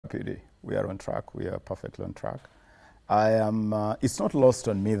PD. We are on track. We are perfectly on track. I am. It's not lost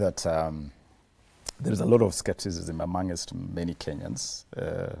on me that there is a lot of skepticism amongst many Kenyans.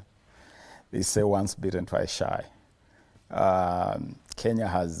 They say once bitten, twice shy. Kenya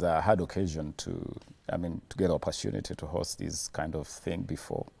has had occasion to get the opportunity to host this kind of thing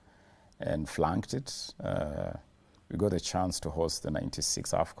before and flanked it. We got a chance to host the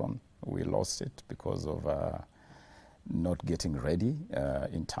 '96 AFCON. We lost it because of not getting ready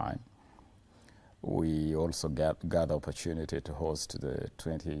in time. We also got the opportunity to host the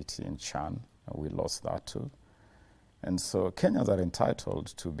 2018 CHAN. We lost that too. And so Kenyans are entitled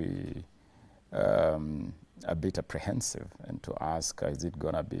to be a bit apprehensive and to ask, is it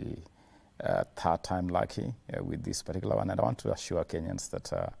going to be third time lucky with this particular one? And I want to assure Kenyans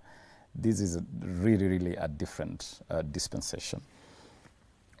that this is really a different dispensation.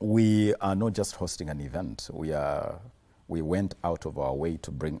 We are not just hosting an event. We went out of our way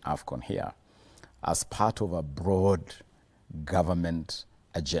to bring AFCON here as part of a broad government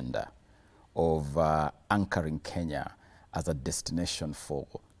agenda of anchoring Kenya as a destination for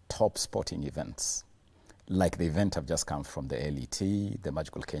top sporting events. Like the event have just come from the LET, the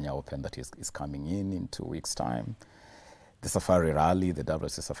Magical Kenya Open that is coming in 2 weeks' time, the Safari Rally, the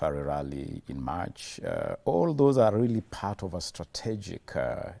WC Safari Rally in March. All those are really part of a strategic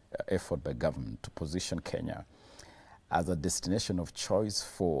effort by government to position Kenya as a destination of choice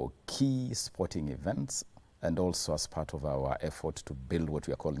for key sporting events, and also as part of our effort to build what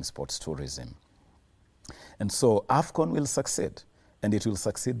we are calling sports tourism. And so AFCON will succeed, and it will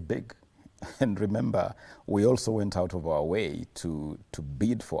succeed big. And remember, we also went out of our way to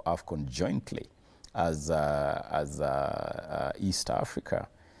bid for AFCON jointly as East Africa.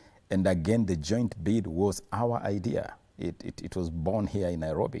 And again, the joint bid was our idea. It was born here in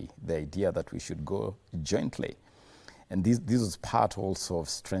Nairobi, the idea that we should go jointly. And this was part also of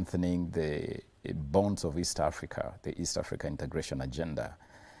strengthening the bonds of East Africa, the East Africa integration agenda.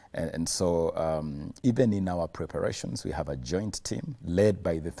 And so even in our preparations, we have a joint team led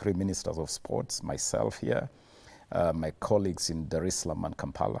by the 3 ministers of sports, myself here, my colleagues in Dar es Salaam and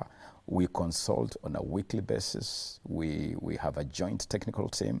Kampala. We consult on a weekly basis. We have a joint technical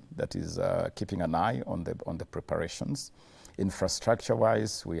team that is keeping an eye on the preparations.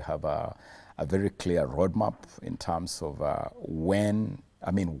 Infrastructure-wise, we have a very clear roadmap in terms of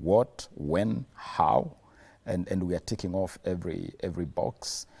what, when, how, and we are ticking off every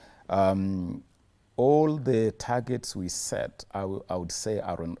box. All the targets we set, I would say,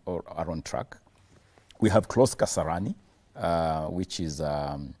 are on track. We have closed Kasarani, which is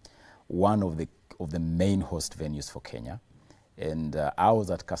one of the main host venues for Kenya. And I was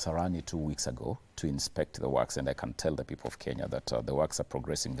at Kasarani 2 weeks ago to inspect the works, and I can tell the people of Kenya that the works are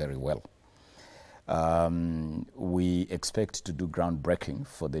progressing very well. We expect to do groundbreaking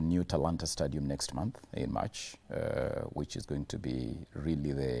for the new Talanta Stadium next month in March, which is going to be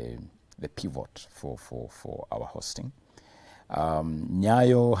really the pivot for our hosting.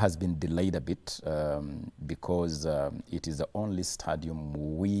 Nyayo has been delayed a bit because it is the only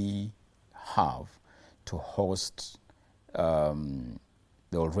stadium we have to host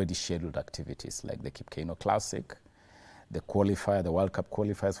the already scheduled activities like the Kipkeino Classic, the qualifier, the World Cup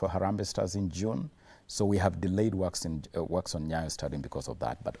qualifiers for Harambee Stars in June. So we have delayed works on Nyayo Stadium because of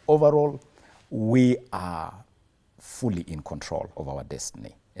that. But overall, we are fully in control of our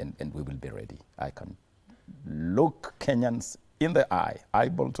destiny, and we will be ready. I can look Kenyans in the eye,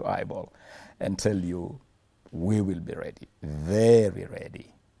 eyeball to eyeball, and tell you we will be ready, very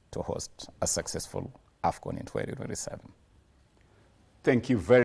ready, to host a successful AFCON in 2027. Thank you very